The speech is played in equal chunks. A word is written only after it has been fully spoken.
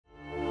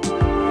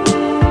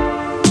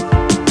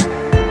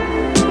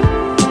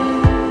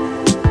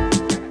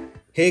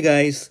Hey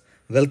guys,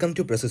 welcome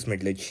to Prasu'S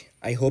Medledge.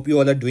 I hope you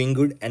all are doing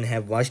good and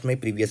have watched my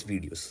previous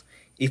videos.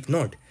 If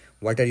not,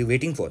 what are you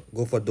waiting for?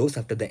 Go for those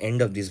after the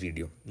end of this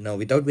video. Now,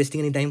 without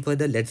wasting any time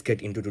further, let's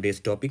get into today's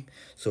topic.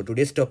 So,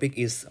 today's topic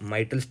is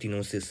mitral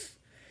stenosis,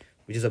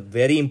 which is a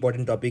very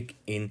important topic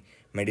in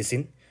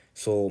medicine.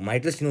 So,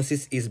 mitral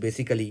stenosis is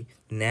basically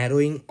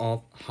narrowing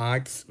of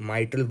heart's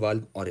mitral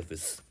valve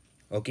orifice.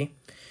 Okay,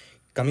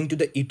 coming to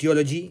the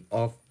etiology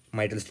of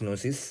mitral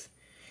stenosis,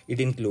 it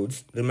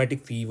includes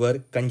rheumatic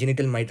fever,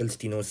 congenital mitral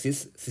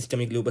stenosis,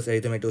 systemic lupus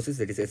erythematosus,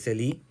 that is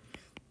SLE,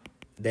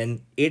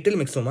 then atrial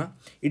myxoma.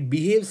 It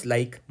behaves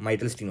like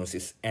mitral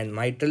stenosis, and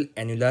mitral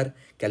annular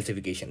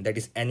calcification, that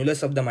is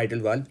annulus of the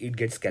mitral valve, it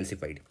gets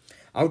calcified.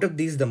 Out of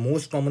these, the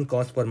most common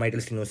cause for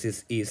mitral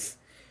stenosis is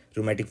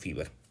rheumatic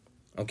fever.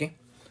 Okay.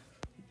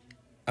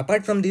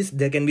 Apart from this,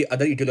 there can be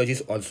other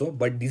etiologies also,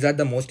 but these are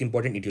the most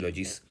important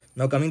etiologies.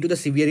 Now coming to the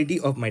severity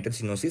of mitral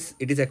stenosis,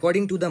 it is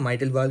according to the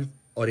mitral valve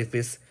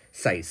orifice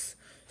size.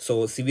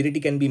 So severity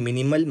can be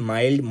minimal,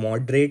 mild,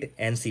 moderate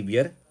and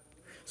severe.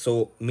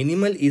 So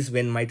minimal is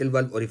when mitral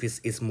valve orifice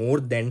is more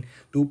than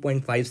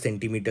 2.5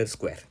 centimeter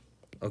square.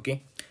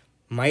 Okay.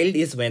 Mild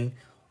is when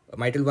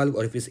mitral valve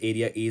orifice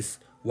area is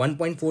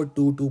 1.4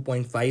 to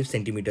 2.5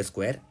 centimeter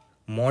square.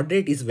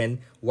 Moderate is when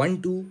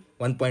 1 to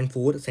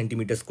 1.4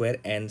 centimeter square,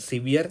 and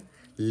severe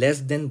less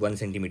than 1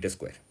 centimeter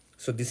square.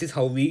 So this is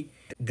how we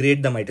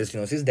grade the mitral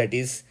stenosis, that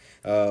is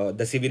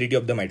the severity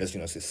of the mitral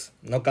stenosis.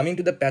 Now coming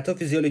to the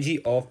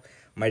pathophysiology of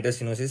mitral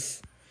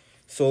stenosis.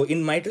 So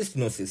in mitral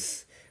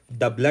stenosis,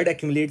 the blood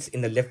accumulates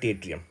in the left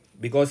atrium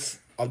because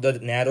of the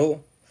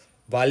narrow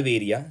valve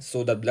area.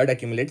 So the blood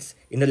accumulates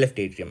in the left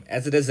atrium.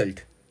 As a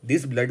result,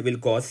 this blood will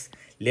cause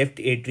left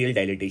atrial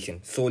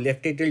dilatation. So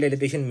left atrial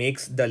dilatation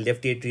makes the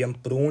left atrium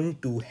prone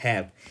to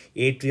have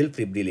atrial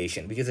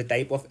fibrillation, which is a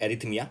type of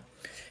arrhythmia.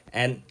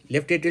 And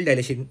left atrial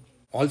dilation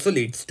also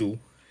leads to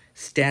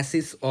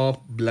stasis of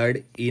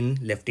blood in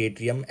left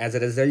atrium. As a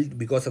result,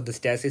 because of the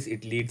stasis,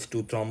 it leads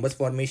to thrombus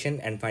formation,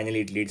 and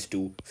finally it leads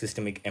to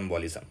systemic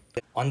embolism.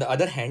 On the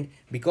other hand,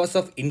 because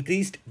of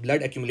increased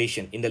blood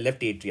accumulation in the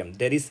left atrium,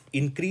 there is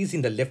increase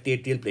in the left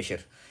atrial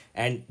pressure,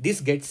 and this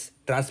gets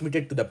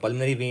transmitted to the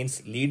pulmonary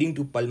veins, leading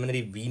to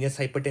pulmonary venous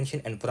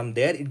hypertension, and from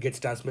there it gets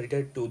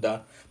transmitted to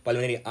the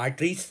pulmonary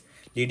arteries,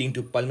 leading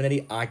to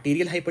pulmonary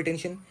arterial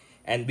hypertension.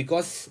 And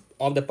because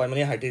of the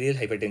pulmonary arterial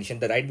hypertension,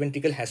 the right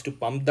ventricle has to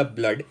pump the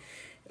blood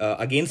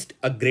against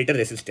a greater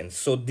resistance.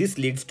 So this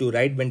leads to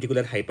right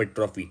ventricular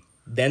hypertrophy,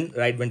 then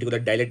right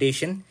ventricular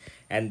dilatation,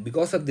 and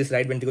because of this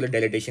right ventricular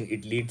dilatation,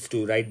 it leads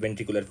to right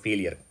ventricular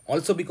failure.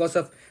 Also because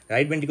of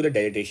right ventricular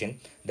dilatation,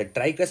 the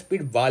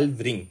tricuspid valve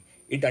ring,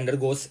 it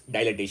undergoes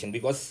dilatation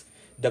because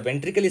the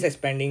ventricle is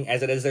expanding.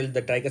 As a result,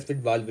 the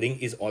tricuspid valve ring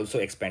is also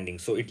expanding,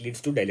 so it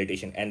leads to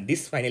dilatation, and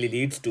this finally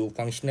leads to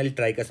functional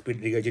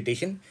tricuspid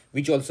regurgitation,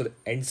 which also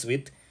ends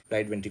with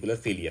right ventricular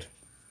failure.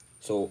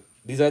 So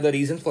these are the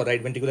reasons for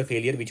right ventricular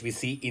failure which we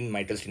see in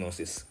mitral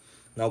stenosis.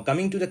 Now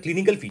coming to the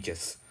clinical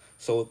features.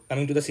 So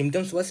coming to the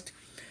symptoms first,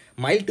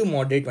 mild to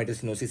moderate mitral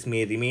stenosis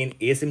may remain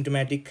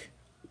asymptomatic,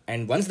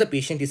 and once the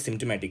patient is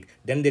symptomatic,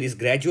 then there is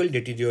gradual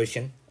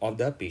deterioration of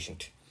the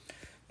patient.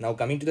 Now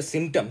coming to the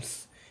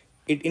symptoms,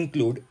 it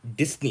include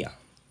dyspnea,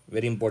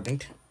 very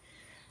important,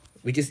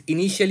 which is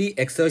initially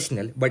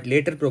exertional but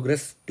later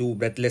progress to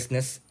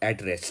breathlessness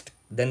at rest.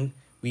 Then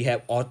we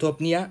have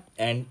orthopnea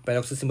and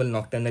paroxysmal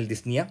nocturnal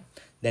dyspnea.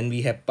 Then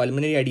we have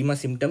pulmonary edema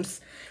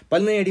symptoms.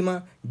 Pulmonary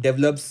edema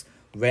develops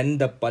when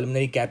the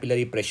pulmonary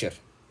capillary pressure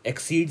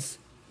exceeds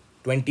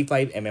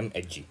 25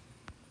 mmHg.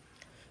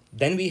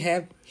 Then we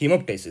have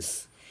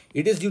hemoptysis.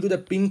 It is due to the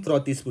pink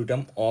frothy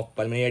sputum of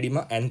pulmonary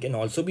edema and can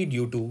also be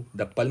due to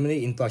the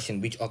pulmonary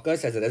infarction, which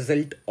occurs as a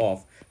result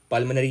of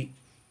pulmonary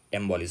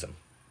embolism.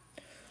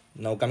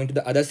 Now coming to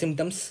the other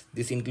symptoms,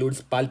 this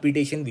includes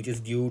palpitation, which is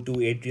due to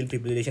atrial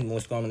fibrillation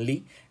most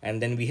commonly,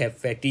 and then we have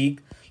fatigue,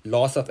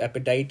 loss of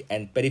appetite,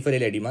 and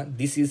peripheral edema.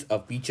 This is a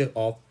feature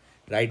of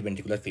right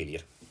ventricular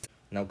failure.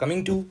 Now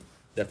coming to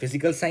the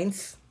physical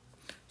signs.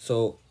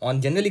 So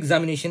on general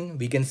examination,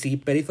 we can see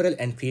peripheral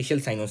and facial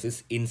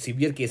cyanosis in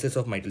severe cases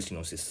of mitral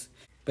stenosis.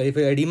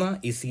 Peripheral edema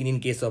is seen in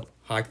case of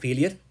heart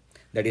failure,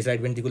 that is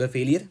right ventricular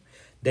failure.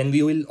 Then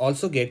we will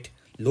also get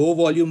low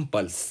volume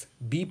pulse.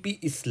 BP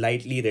is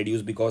slightly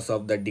reduced because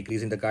of the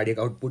decrease in the cardiac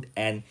output,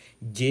 and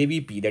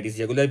JVP, that is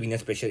jugular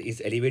venous pressure,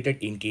 is elevated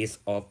in case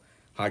of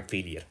heart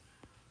failure.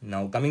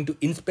 Now coming to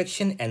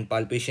inspection and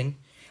palpation,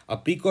 a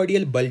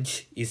precordial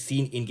bulge is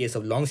seen in case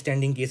of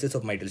long-standing cases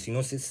of mitral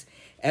stenosis.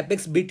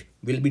 Apex bit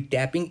will be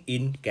tapping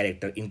in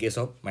character in case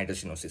of mitral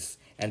stenosis.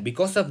 And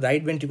because of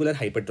right ventricular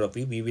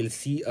hypertrophy, we will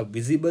see a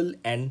visible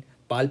and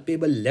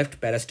palpable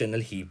left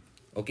parasternal heave.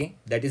 Okay,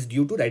 that is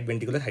due to right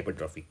ventricular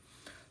hypertrophy.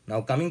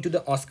 Now coming to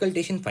the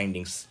auscultation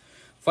findings.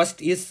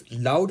 First is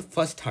loud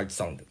first heart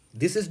sound.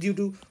 This is due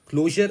to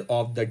closure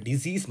of the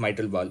diseased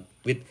mitral valve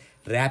with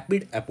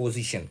rapid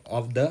apposition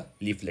of the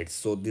leaflets.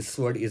 So this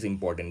word is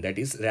important, that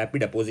is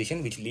rapid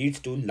apposition, which leads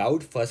to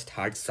loud first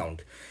heart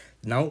sound.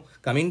 Now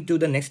coming to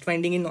the next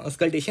finding in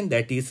auscultation,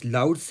 that is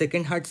loud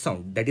second heart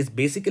sound. That is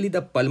basically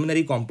the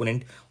pulmonary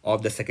component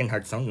of the second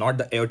heart sound, not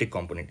the aortic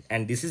component,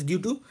 and this is due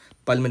to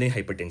pulmonary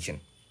hypertension.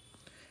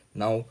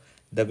 Now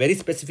the very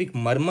specific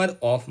murmur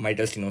of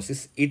mitral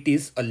stenosis, it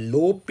is a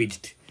low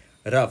pitched,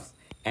 rough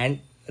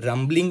and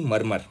rumbling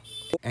murmur,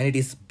 and it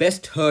is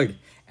best heard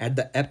at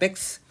the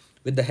apex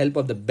with the help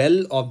of the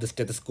bell of the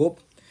stethoscope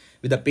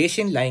with the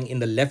patient lying in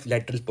the left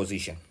lateral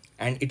position.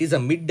 And it is a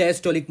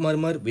mid-diastolic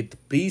murmur with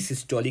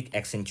pre-systolic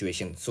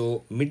accentuation.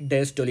 So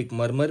mid-diastolic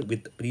murmur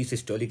with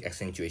pre-systolic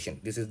accentuation.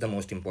 This is the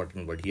most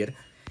important word here.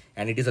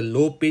 And it is a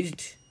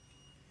low-pitched,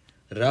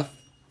 rough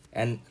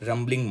and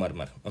rumbling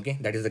murmur. Okay,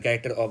 that is the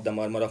character of the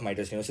murmur of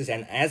mitral stenosis.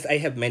 And as I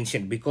have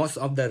mentioned, because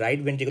of the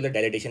right ventricular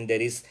dilatation,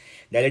 there is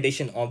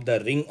dilatation of the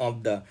ring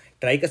of the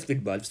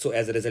tricuspid valve. So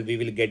as a result, we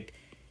will get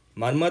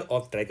murmur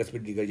of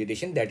tricuspid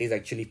regurgitation. That is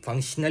actually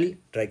functional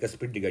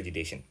tricuspid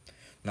regurgitation.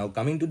 Now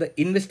coming to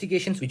the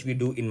investigations which we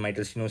do in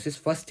mitral stenosis,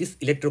 first is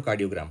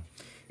electrocardiogram.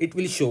 It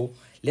will show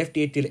left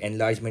atrial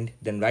enlargement,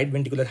 then right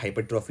ventricular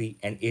hypertrophy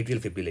and atrial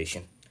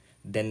fibrillation.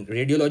 Then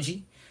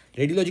radiology.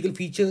 Radiological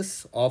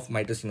features of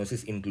mitral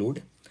stenosis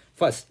include,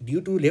 first,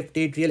 due to left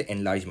atrial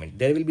enlargement,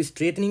 there will be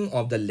straightening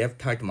of the left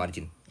heart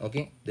margin.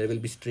 Okay, there will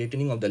be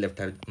straightening of the left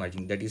heart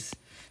margin. That is,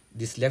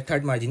 this left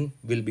heart margin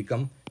will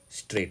become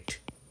straight.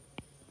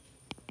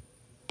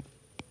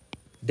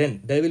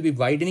 Then there will be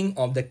widening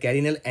of the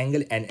carinal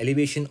angle and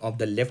elevation of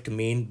the left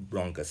main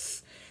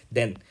bronchus.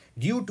 Then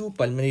due to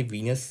pulmonary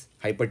venous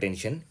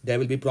hypertension, there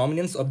will be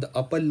prominence of the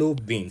upper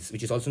lobe veins,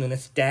 which is also known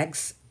as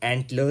stag's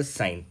antler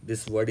sign.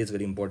 This word is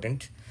very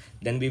important.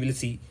 Then we will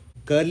see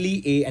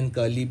curly A and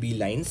curly B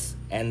lines,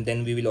 and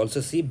then we will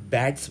also see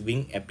bat's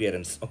wing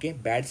appearance. Okay,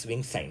 bat's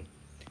wing sign.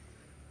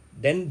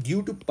 Then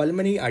due to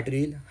pulmonary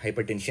arterial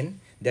hypertension,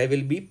 there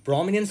will be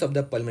prominence of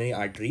the pulmonary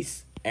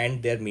arteries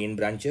and their main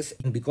branches.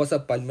 And because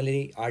of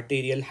pulmonary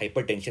arterial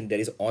hypertension, there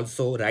is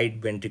also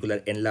right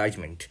ventricular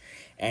enlargement,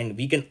 and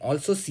we can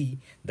also see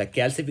the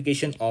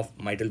calcification of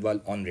mitral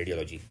valve on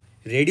radiology.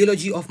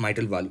 Radiology of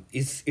mitral valve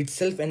is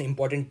itself an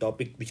important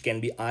topic which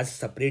can be asked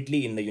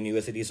separately in the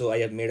university. So I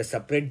have made a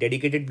separate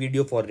dedicated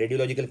video for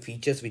radiological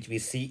features which we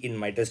see in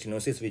mitral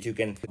stenosis, which you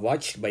can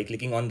watch by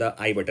clicking on the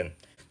I button.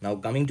 Now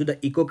coming to the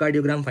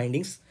echocardiogram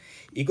findings.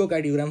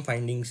 Echocardiogram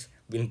findings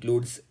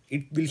includes,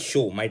 it will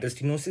show mitral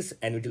stenosis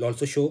and it will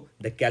also show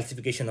the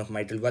calcification of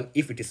mitral valve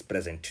if it is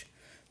present.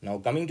 Now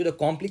coming to the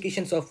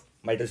complications of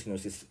mitral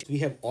stenosis, we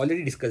have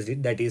already discussed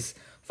it. That is,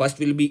 first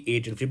will be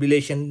atrial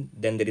fibrillation,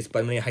 then there is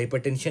pulmonary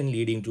hypertension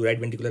leading to right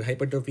ventricular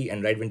hypertrophy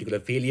and right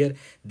ventricular failure.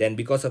 Then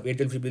because of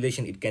atrial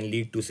fibrillation, it can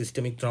lead to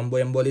systemic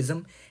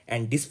thromboembolism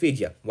and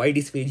dysphagia. Why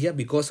dysphagia?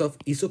 Because of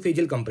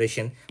esophageal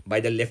compression by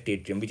the left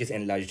atrium, which is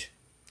enlarged.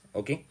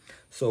 Okay,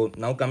 so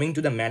now coming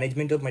to the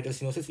management of mitral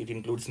stenosis, it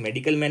includes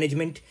medical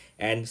management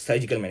and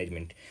surgical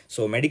management.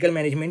 So medical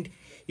management,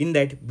 in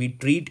that we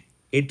treat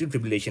atrial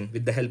fibrillation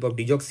with the help of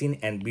digoxin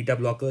and beta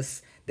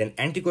blockers. Then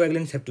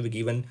anticoagulants have to be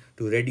given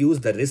to reduce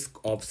the risk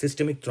of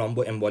systemic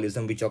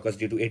thromboembolism which occurs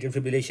due to atrial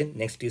fibrillation.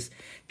 Next is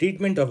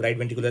treatment of right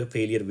ventricular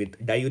failure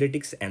with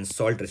diuretics and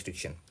salt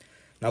restriction.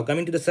 Now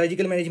coming to the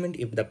surgical management,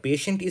 if the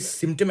patient is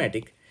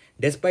symptomatic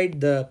despite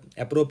the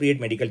appropriate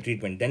medical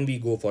treatment, then we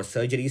go for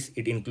surgeries.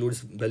 It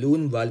includes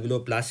balloon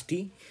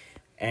valvuloplasty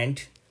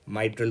and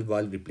mitral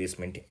valve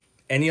replacement.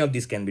 Any of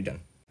these can be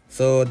done.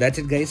 So that's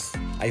it guys.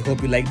 I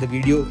hope you liked the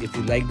video. If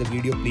you like the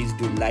video, please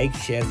do like,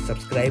 share,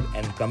 subscribe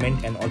and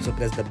comment, and also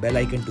press the bell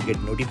icon to get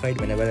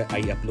notified whenever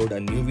I upload a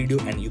new video.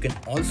 And you can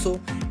also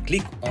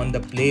click on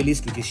the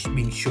playlist which is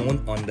being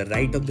shown on the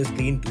right of the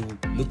screen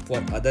to look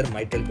for other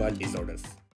mitral valve disorders.